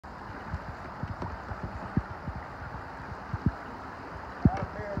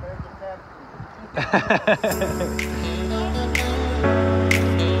Well,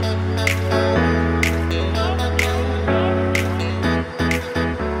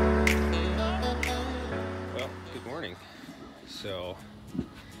 good morning. So,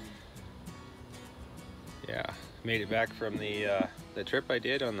 yeah, made it back from the trip I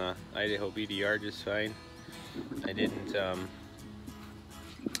did on the Idaho BDR just fine. I didn't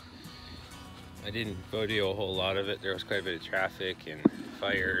video a whole lot of it. There was quite a bit of traffic and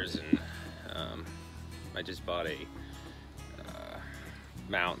fires, and I just bought a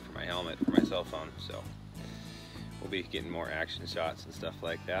mount for my helmet for my cell phone, so we'll be getting more action shots and stuff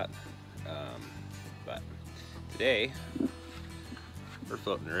like that. But today we're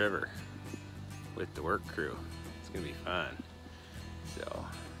floating the river with the work crew. It's gonna be fun. So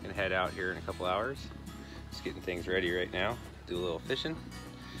I'm gonna head out here in a couple hours. Just getting things ready right now. Do a little fishing.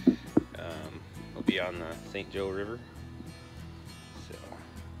 We'll be on the St. Joe River. So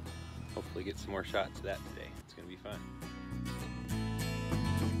hopefully get some more shots of that today. It's gonna be fun.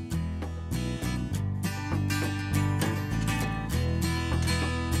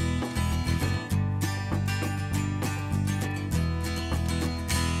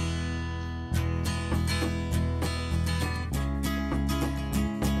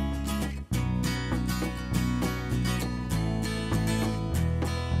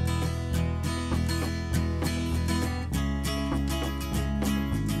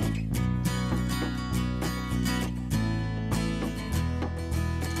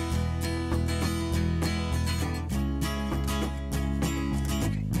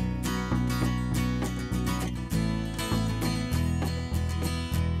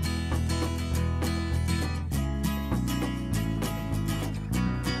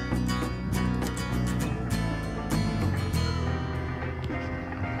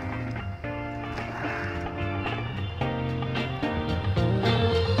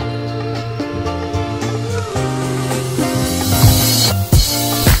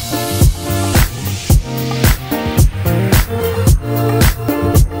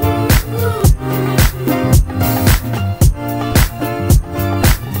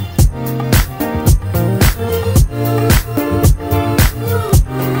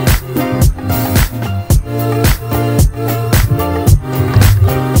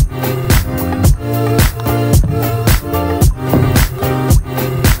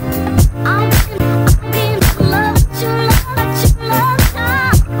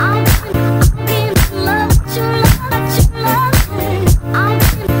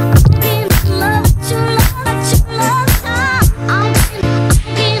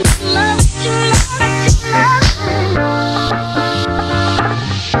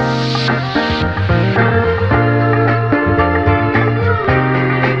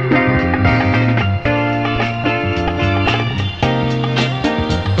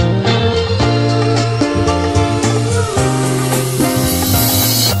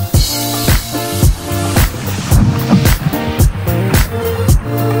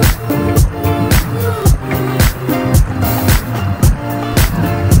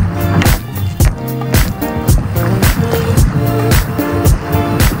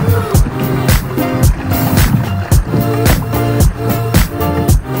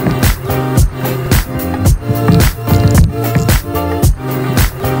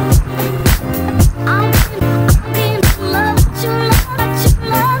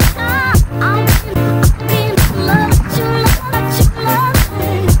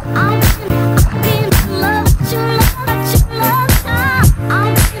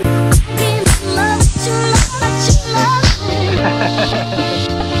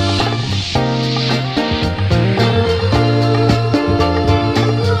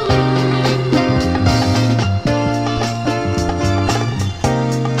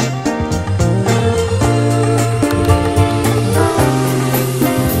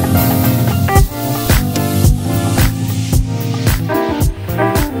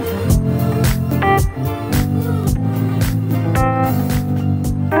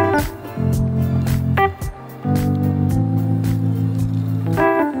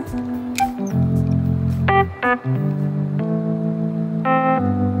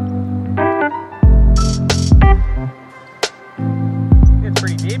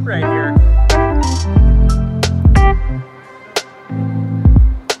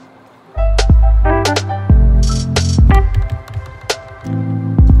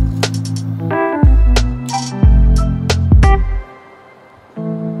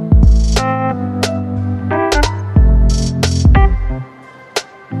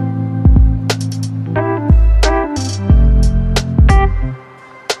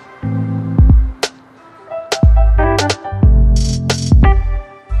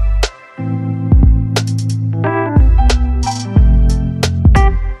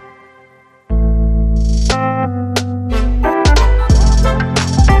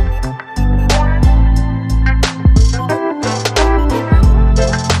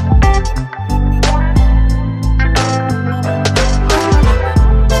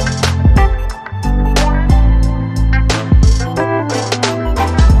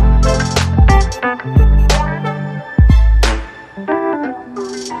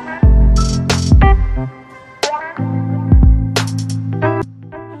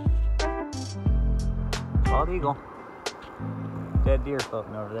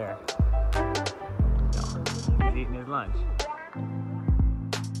 over there. So, he's eating his lunch.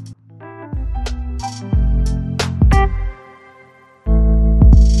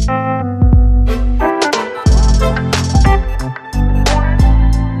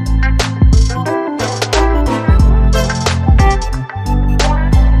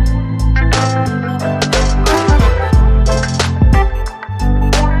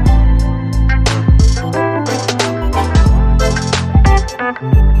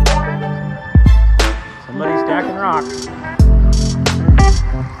 Somebody's stacking rocks.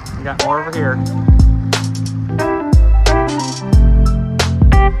 We got more over here.